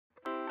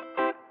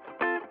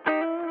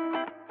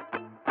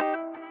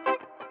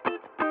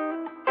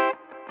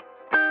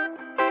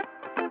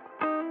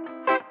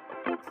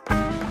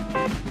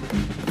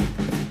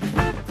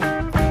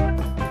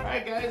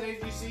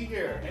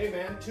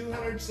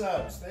200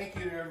 subs. Thank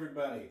you to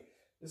everybody.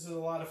 This is a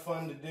lot of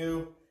fun to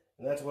do,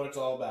 and that's what it's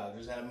all about,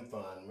 just having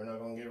fun. We're not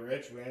going to get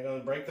rich. We ain't going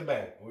to break the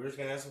bank. We're just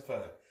going to have some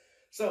fun.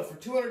 So for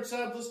 200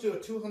 subs, let's do a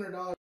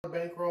 $200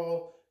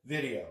 bankroll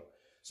video.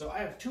 So I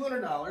have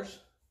 $200,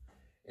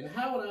 and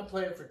how would I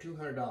play it for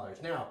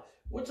 $200? Now,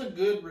 what's a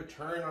good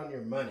return on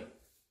your money?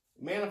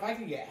 Man, if I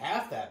could get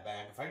half that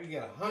back, if I could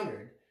get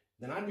 100,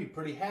 then I'd be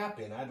pretty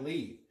happy and I'd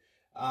leave.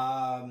 You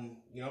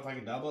know, if I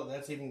could double it,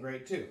 that's even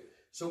great too.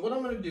 So what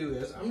I'm going to do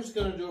is, I'm just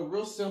going to do it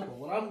real simple.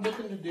 What I'm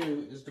looking to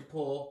do is to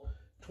pull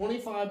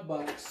 25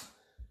 bucks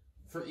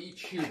for each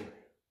shooter.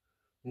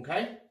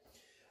 Okay?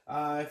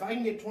 If I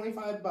can get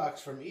 25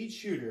 bucks from each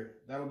shooter,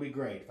 that'll be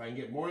great. If I can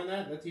get more than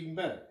that, that's even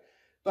better.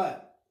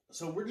 But,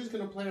 so we're just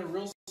going to play it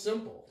real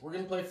simple. We're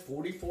going to play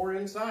 44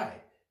 inside.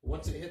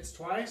 Once it hits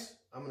twice,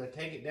 I'm going to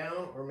take it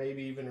down or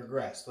maybe even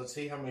regress. Let's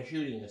see how my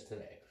shooting is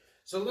today.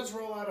 So let's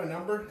roll out a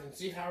number and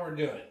see how we're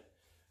doing.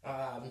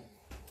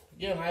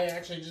 Again, I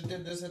actually just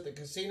did this at the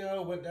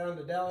casino, went down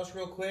to Dallas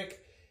real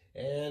quick,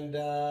 and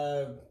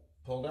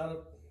pulled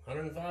out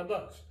 105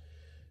 bucks.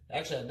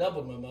 Actually, I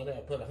doubled my money.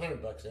 I put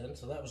 100 bucks in,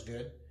 so that was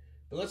good.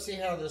 But let's see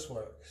how this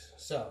works.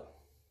 So,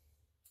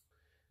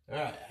 all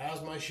right,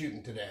 how's my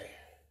shooting today?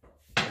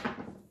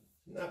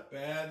 Not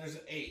bad. There's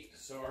an 8.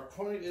 So our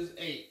point is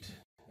 8.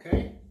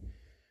 Okay?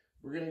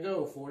 We're going to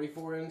go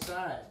 44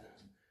 inside.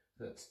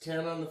 That's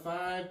 10 on the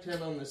 5,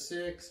 10 on the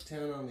 6,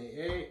 10 on the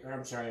 8. Or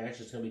I'm sorry,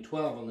 actually it's going to be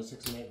 12 on the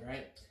 6 and 8,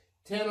 right?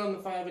 10 on the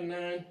 5 and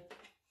 9,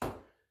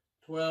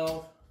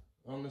 12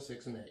 on the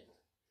 6 and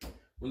 8.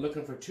 We're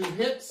looking for 2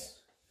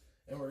 hits,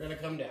 and we're going to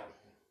come down.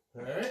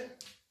 All right?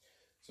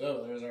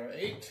 So there's our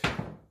 8.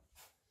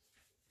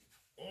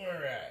 All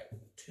right.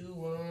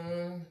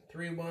 2-1,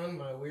 3-1,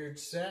 my weird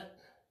set.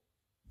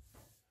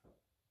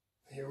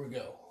 Here we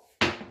go.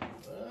 I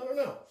don't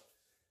know.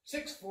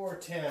 6, 4,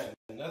 10.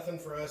 Nothing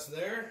for us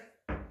there.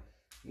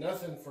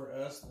 Nothing for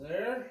us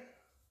there.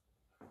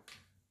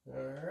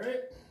 All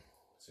right.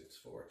 6,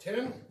 4,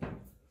 10.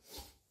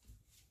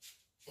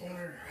 All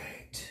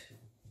right.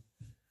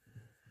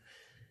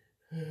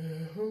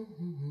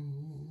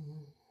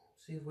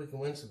 See if we can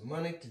win some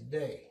money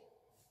today.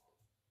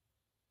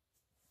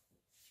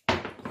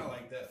 I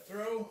like that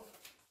throw.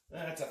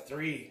 That's a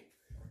 3.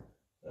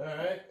 All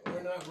right.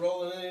 We're not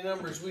rolling any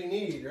numbers we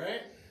need,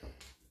 right?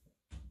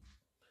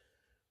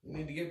 We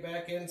need to get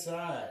back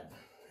inside.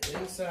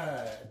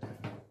 Inside.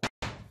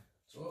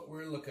 That's what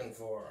we're looking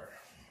for.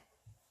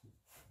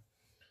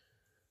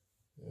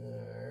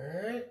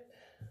 Alright.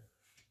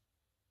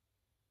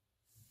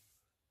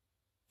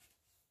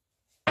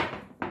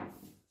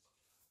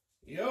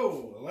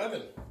 Yo,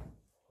 11.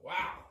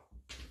 Wow.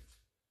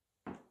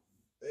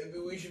 Maybe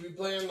we should be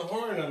playing the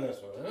horn on this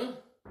one,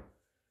 huh?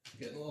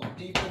 Getting a little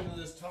deep into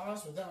this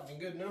toss without any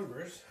good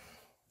numbers.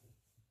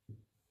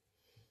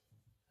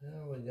 How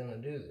are we going to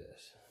do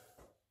this?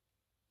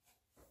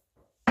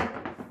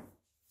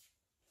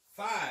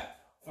 5,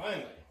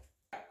 finally.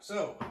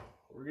 So,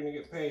 we're going to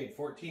get paid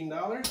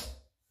 $14.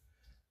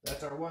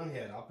 That's our one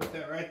hit. I'll put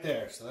that right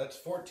there. So that's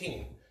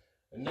 14.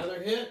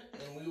 Another hit,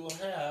 and we will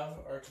have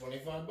our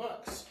 25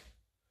 bucks.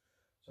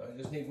 So I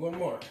just need one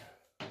more.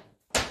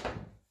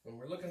 And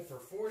we're looking for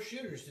 4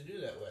 shooters to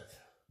do that with.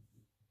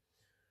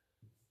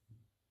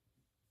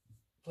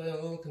 Playing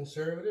a little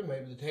conservative.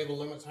 Maybe the table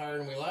limit's higher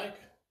than we like.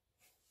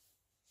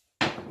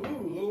 Ooh,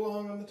 a little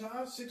long on the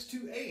toss. 6,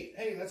 2, 8.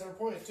 Hey, that's our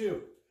point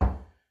too.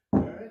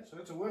 Alright, so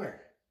it's a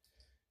winner.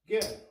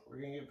 Again, we're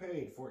going to get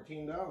paid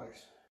 $14.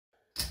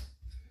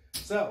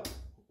 So,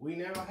 we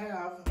now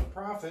have a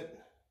profit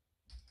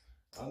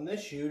on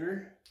this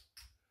shooter,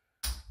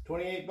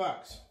 28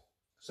 bucks.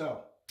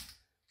 So,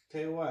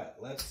 tell you what,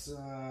 let's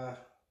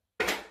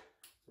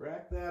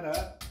rack that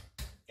up.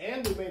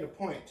 And we made a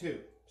point too.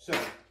 So,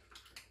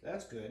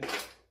 that's good.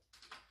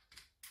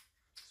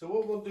 So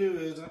what we'll do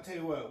is, I'll tell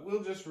you what,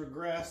 we'll just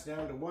regress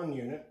down to 1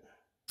 unit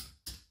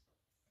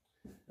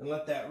and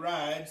let that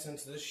ride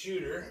since this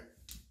shooter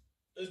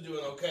is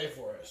doing okay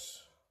for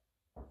us.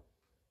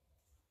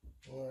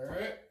 All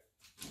right.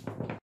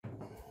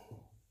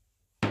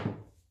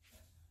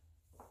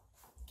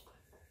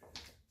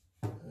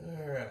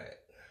 All right.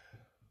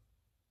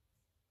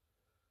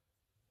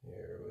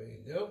 Here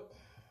we go.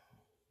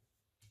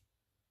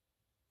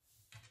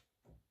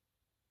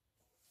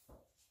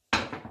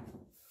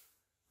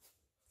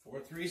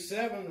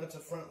 437, that's a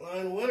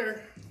frontline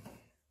winner.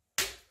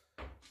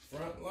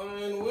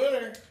 Frontline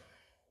winner.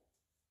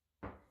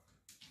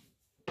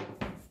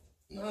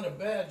 Not a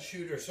bad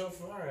shooter so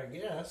far, I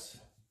guess.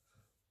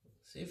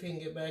 See if he can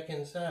get back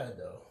inside,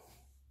 though.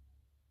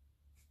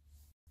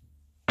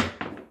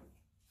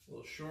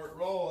 Little short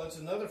roll, that's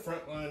another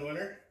frontline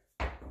winner.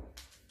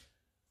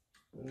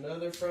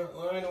 Another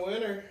frontline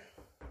winner.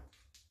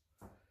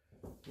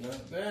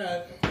 Not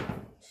bad.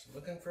 Just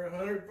looking for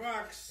 100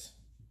 bucks.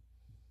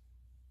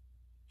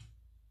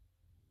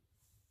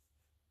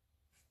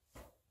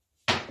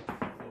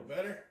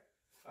 Better?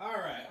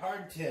 Alright,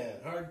 hard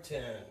 10, hard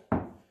 10.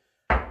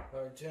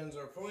 Hard 10's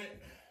our point.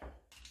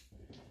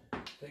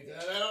 Take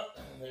that out,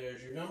 and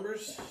there's your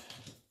numbers.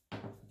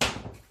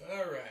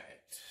 All right.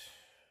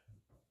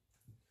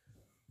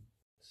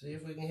 See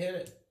if we can hit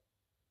it.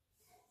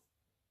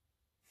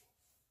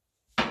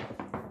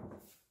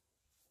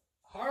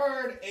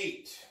 Hard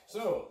 8.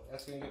 So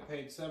that's going to get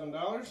paid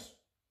 $7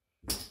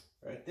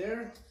 right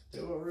there.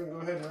 So we're going to go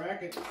ahead and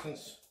rack it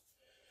since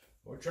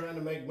we're trying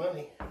to make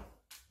money.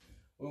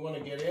 We want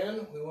to get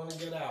in, we want to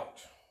get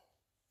out.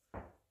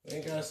 We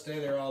ain't got to stay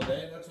there all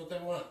day. That's what they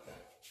want.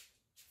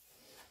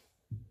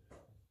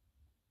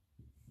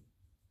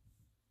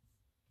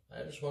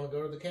 I just want to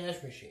go to the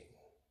cash machine.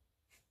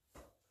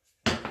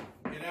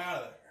 Get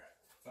out of there.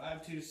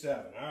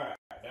 527. All right,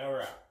 now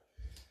we're out.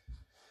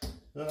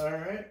 All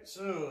right,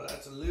 so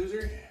that's a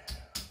loser.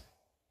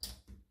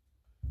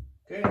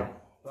 Okay,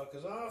 buck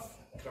is off,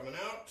 coming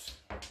out.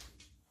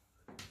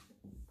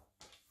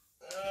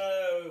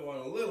 We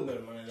want a little bit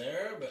of money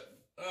there, but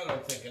I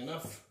don't think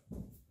enough.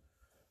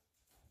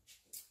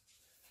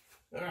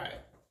 All right,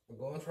 we're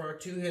going for our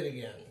 2 hit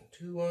again.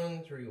 2,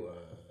 1, 3, 1.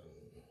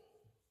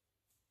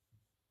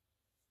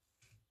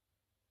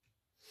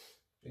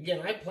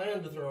 Again, I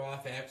plan to throw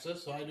off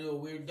axis, so I do a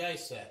weird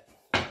dice set.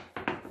 And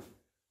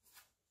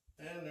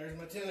there's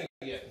my 10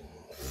 again.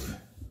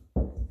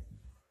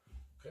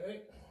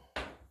 Okay.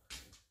 Get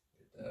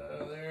that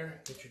out of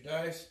there. Get your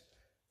dice.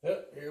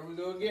 Yep, here we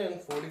go again.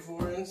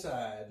 44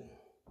 inside.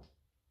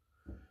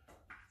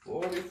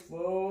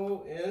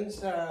 44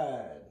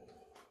 inside.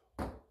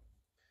 1,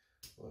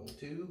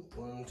 2,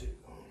 1, 2.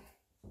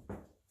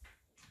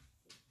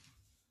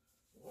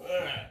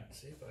 Alright,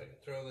 see if I can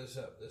throw this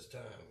up this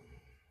time.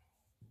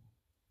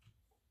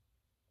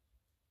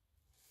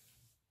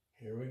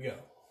 Here we go.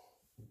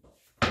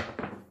 A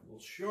little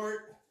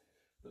short,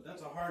 but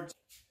that's a hard.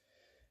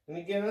 And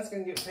again, that's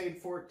going to get paid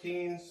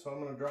 14, so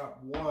I'm going to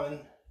drop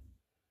 1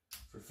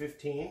 for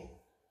 15.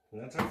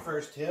 And that's our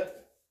first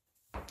hit.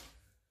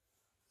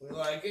 We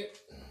like it.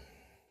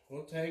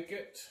 We'll take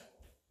it.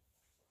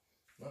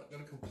 Not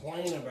going to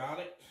complain about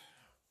it.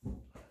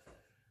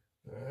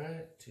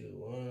 Alright, 2,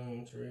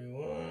 1, 3,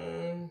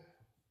 1.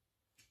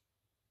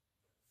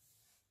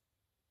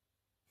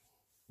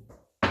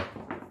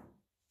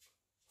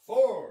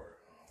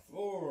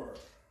 Four.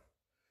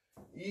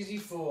 Easy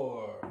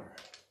 4.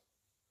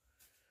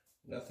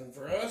 Nothing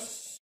for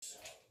us.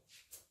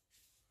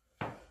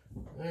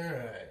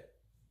 Alright.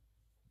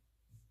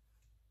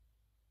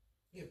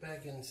 Get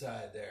back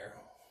inside there.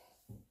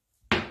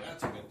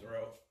 That's a good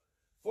throw.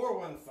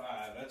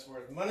 415. That's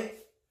worth money.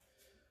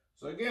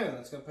 So again,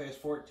 that's going to pay us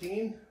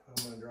 14. I'm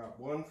going to drop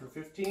 1 for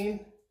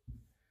 15.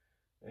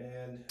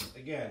 And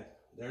again,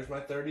 there's my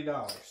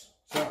 $30.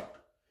 So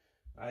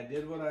I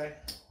did what I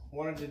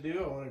wanted to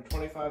do. I wanted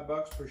 25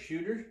 bucks per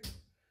shooter.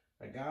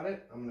 I got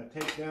it. I'm going to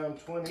take down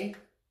 20.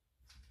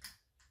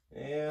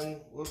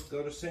 And let's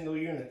go to single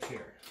units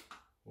here.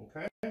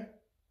 Okay?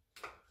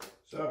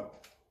 So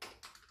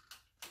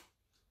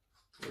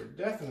we're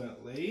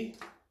definitely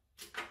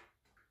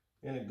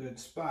in a good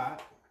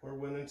spot. We're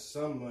winning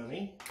some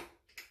money.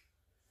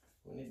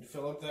 We need to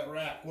fill up that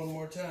rack one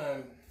more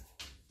time.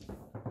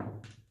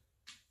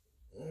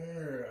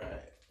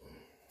 Alright.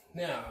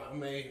 Now, I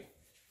may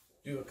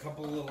do a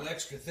couple little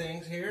extra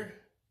things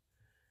here.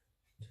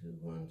 2,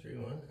 1, 3,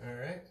 1.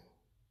 Alright.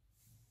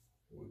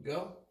 Here we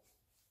go.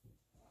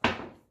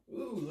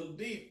 Ooh, a little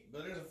deep,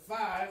 but there's a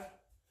 5.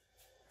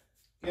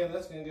 Again,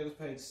 that's going to get us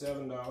paid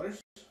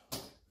 $7.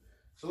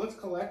 So let's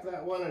collect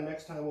that one, and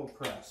next time we'll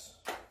press.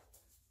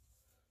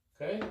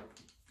 Okay?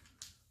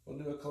 We'll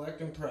do a collect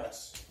and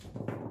press.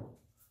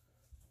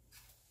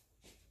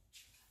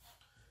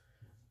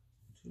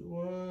 2,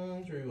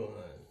 1, 3, 1.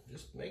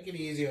 Just make it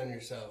easy on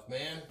yourself,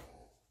 man.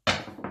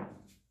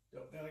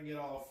 Don't gotta get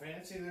all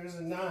fancy. There's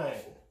a 9.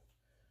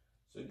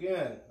 So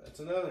again, that's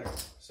another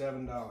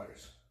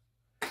 $7.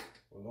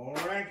 We're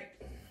gonna rack it.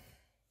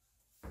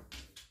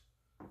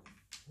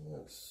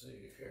 Let's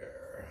see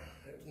here.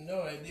 I have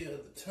no idea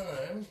of the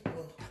time.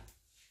 We'll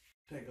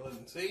take a look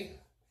and see.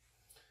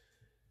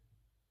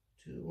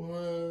 2,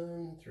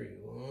 1, 3,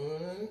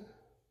 1.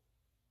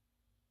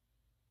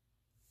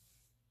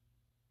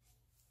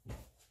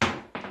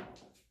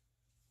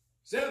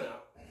 $7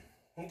 out.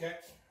 Okay.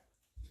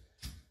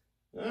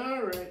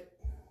 All right.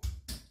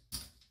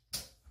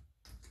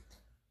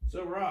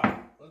 So Rob,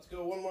 let's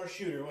go one more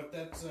shooter.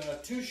 That's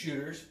 2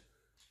 shooters.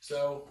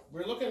 So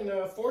we're looking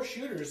 4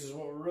 shooters is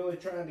what we're really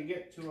trying to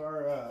get to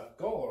our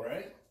goal,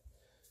 right?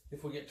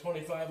 If we get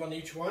 25 on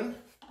each one.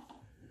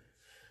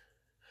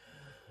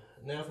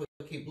 Now if we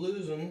keep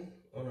losing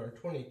on our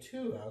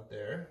 22 out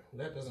there,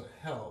 that doesn't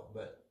help,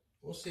 but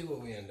we'll see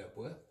what we end up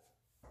with.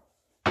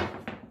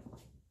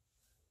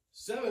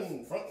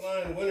 7,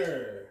 frontline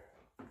winner.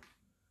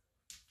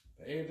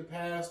 Pay the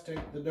pass,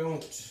 take the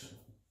don't.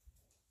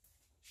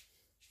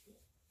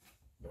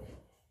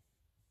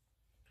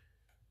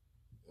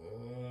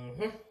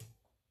 Uh-huh.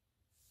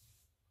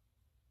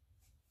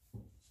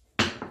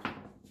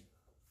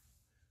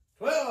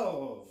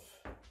 12.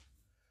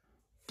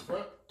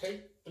 Front,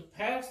 take the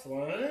pass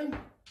line.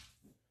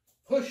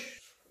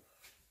 Push.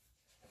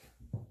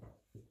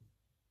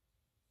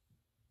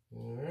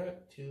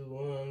 Alright, 2,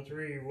 1,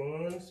 3,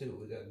 1. See what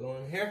we got going.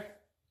 one here.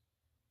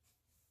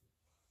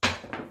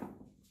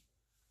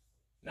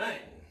 9.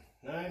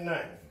 9,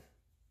 9.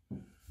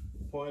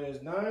 Point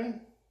is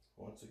 9.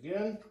 Once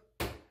again,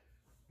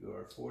 do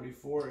our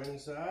 44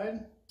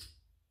 inside.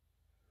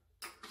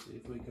 See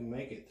if we can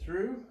make it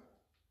through.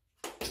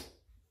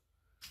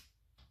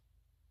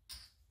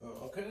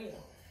 Okay.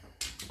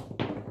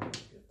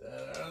 Get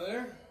that out of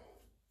there.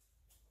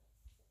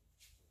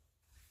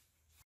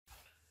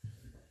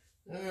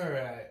 All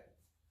right.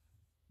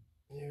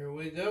 Here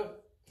we go.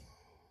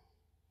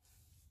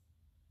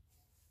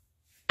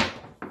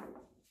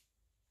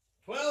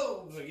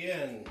 12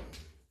 again.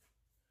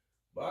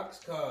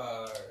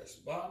 Boxcars,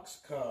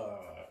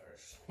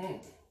 boxcars.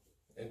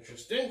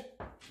 Interesting.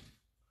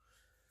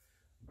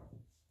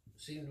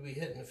 Seem to be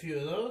hitting a few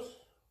of those.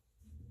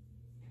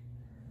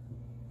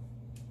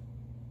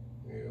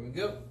 Here we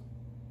go.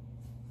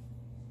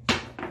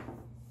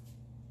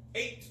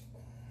 8.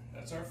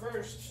 That's our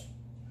first.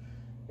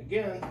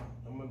 Again,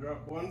 I'm going to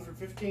drop 1 for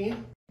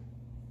 15.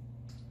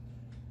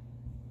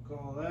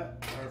 Call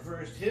that our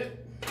first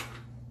hit.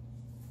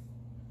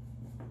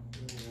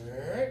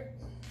 Alright.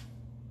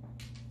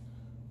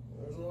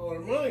 Where's all our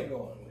money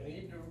going? We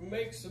need to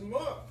make some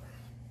more.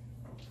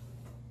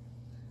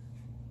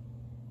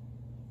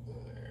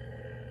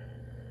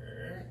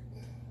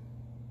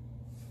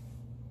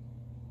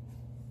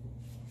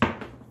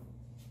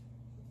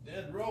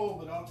 Dead roll,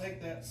 but I'll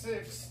take that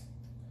 6.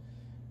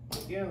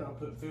 Again, I'll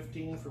put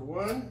 15 for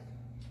 1.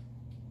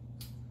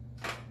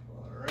 Call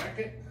it a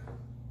racket.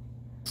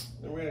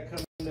 Then we're going to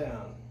come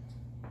down.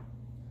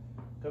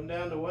 Come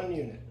down to 1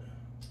 unit.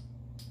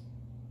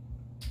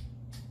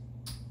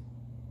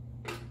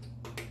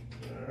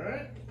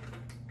 Alright.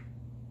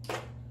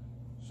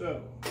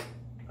 So,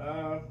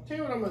 tell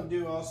you what I'm going to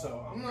do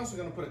also. I'm also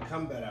going to put a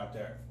come bet out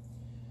there.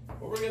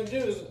 What we're going to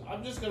do is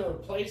I'm just going to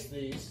replace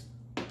these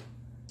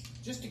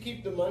just to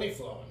keep the money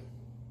flowing.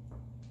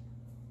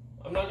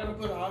 I'm not going to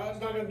put odds,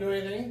 not going to do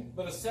anything,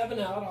 but a 7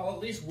 out, I'll at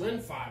least win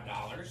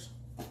 $5.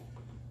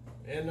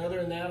 And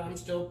other than that, I'm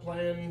still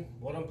playing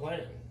what I'm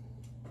playing.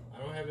 I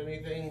don't have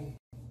anything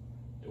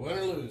to win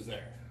or lose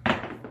there.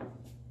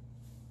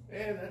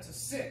 And that's a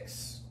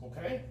 6,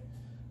 okay?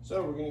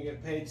 So we're going to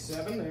get paid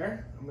 7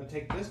 there. I'm going to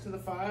take this to the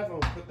 5, I'm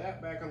going to put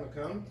that back on the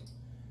come,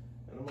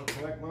 and I'm going to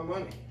collect my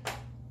money.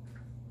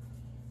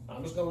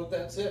 I'm just going to let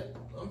that sit.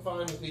 I'm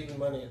fine with even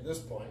money at this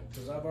point,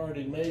 because I've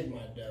already made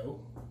my dough.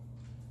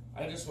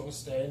 I just want to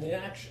stay in the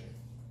action.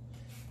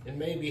 And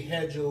maybe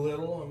hedge a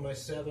little on my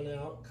 7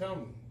 out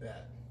come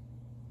bet.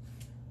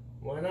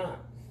 Why not?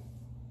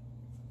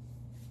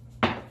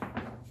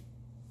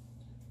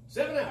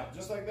 7 out,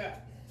 just like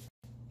that.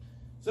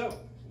 So,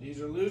 these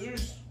are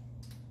losers.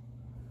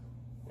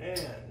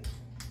 And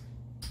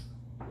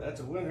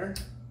that's a winner.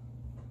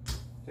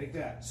 Take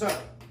that. So,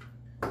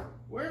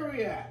 where are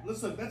we at?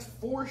 Let's look, that's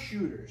 4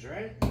 shooters,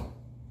 right? 1,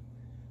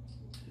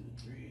 2,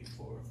 3,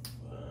 4,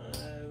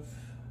 5.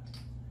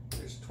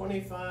 There's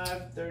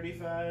 25,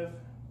 35.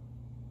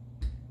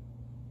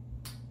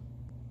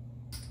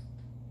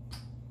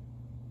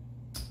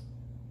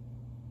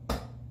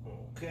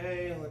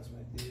 Okay, let's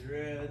make these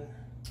red.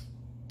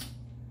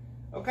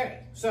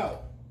 Okay,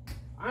 so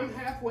I'm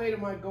halfway to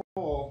my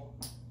goal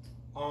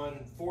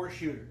on 4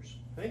 shooters.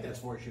 I think that's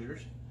 4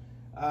 shooters.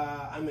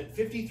 I'm at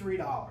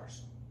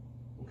 $53.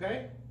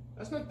 Okay,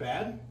 that's not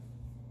bad.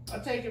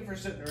 I'll take it for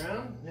sitting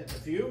around, hitting a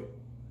few.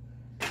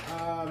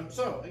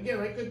 So again,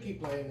 I could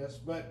keep playing this,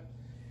 but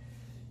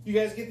you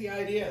guys get the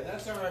idea.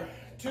 That's our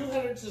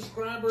 200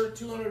 subscriber,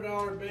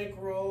 $200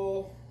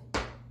 bankroll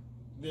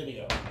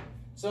video.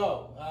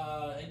 So,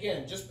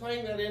 again, just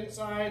playing that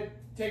inside,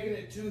 taking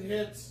it 2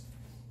 hits,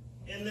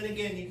 and then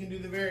again, you can do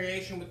the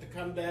variation with the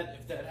come bet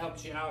if that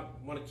helps you out.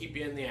 Want to keep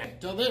you in the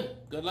act. Till then,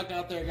 good luck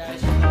out there,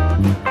 guys.